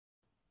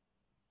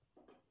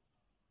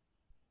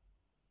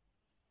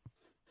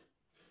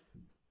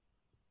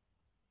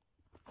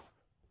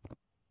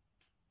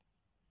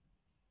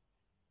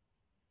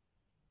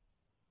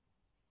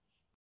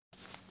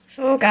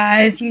So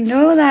guys, you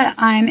know that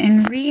I'm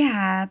in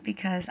rehab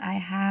because I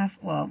have,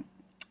 well,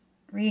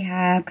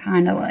 rehab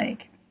kind of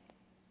like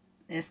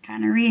this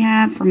kind of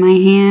rehab for my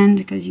hand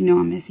because you know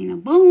I'm missing a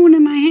bone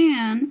in my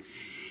hand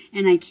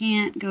and I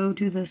can't go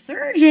to the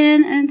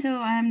surgeon until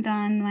I'm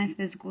done my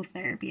physical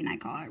therapy, and I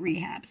call it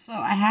rehab. So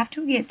I have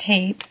to get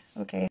tape,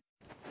 okay?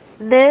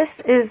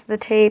 This is the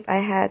tape I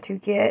had to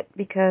get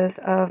because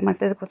of my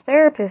physical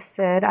therapist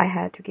said I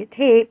had to get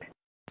tape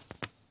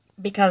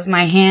because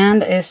my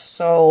hand is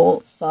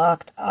so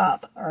fucked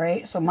up,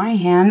 alright? So my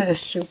hand is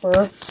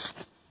super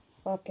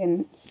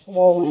fucking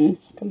swollen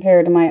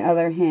compared to my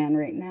other hand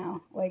right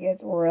now. Like,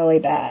 it's really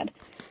bad.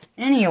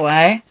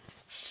 Anyway,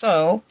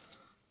 so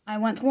I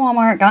went to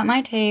Walmart, got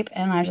my tape,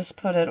 and I just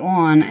put it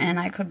on, and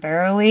I could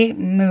barely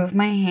move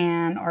my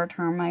hand or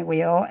turn my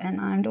wheel, and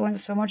I'm doing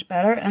so much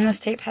better, and this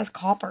tape has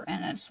copper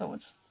in it, so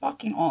it's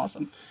fucking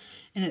awesome.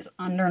 And it's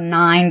under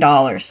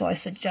 $9, so I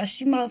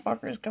suggest you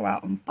motherfuckers go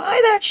out and buy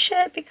that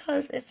shit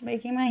because it's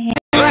making my hand.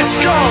 Let's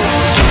go!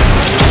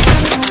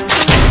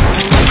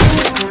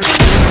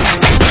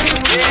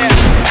 Yeah.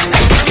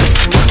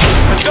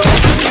 For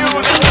those of you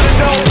that want to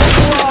know what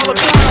we're all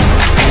about,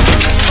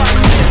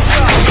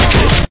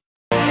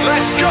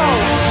 let's go!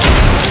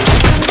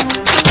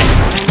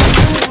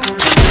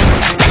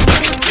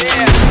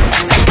 Yeah.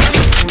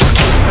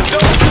 For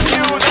those of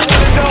you that want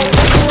to know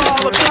what we're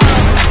all about,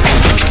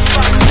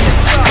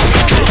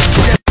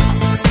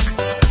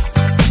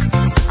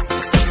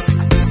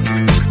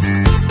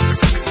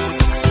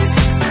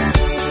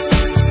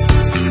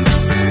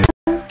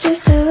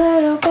 just a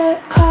little bit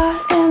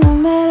caught in the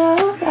middle.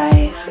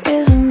 Life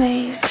is a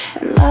maze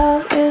and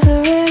love is a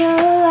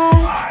riddle.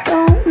 I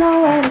don't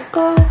know where to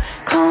go,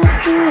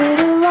 can't do it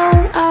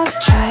alone.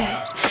 I've tried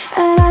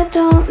and I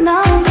don't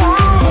know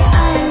why.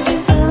 I'm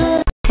just a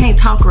little. Can't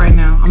talk right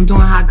now. I'm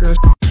doing hot girl.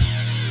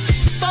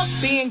 Fuck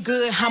being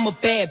good, I'm a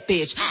bad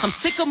bitch. I'm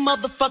sick of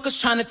motherfuckers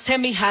trying to tell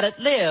me how to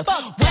live.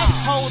 Whack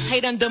hoes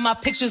hate under my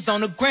pictures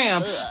on the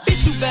gram.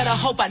 Bitch, you better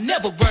hope I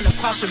never run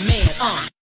across your man.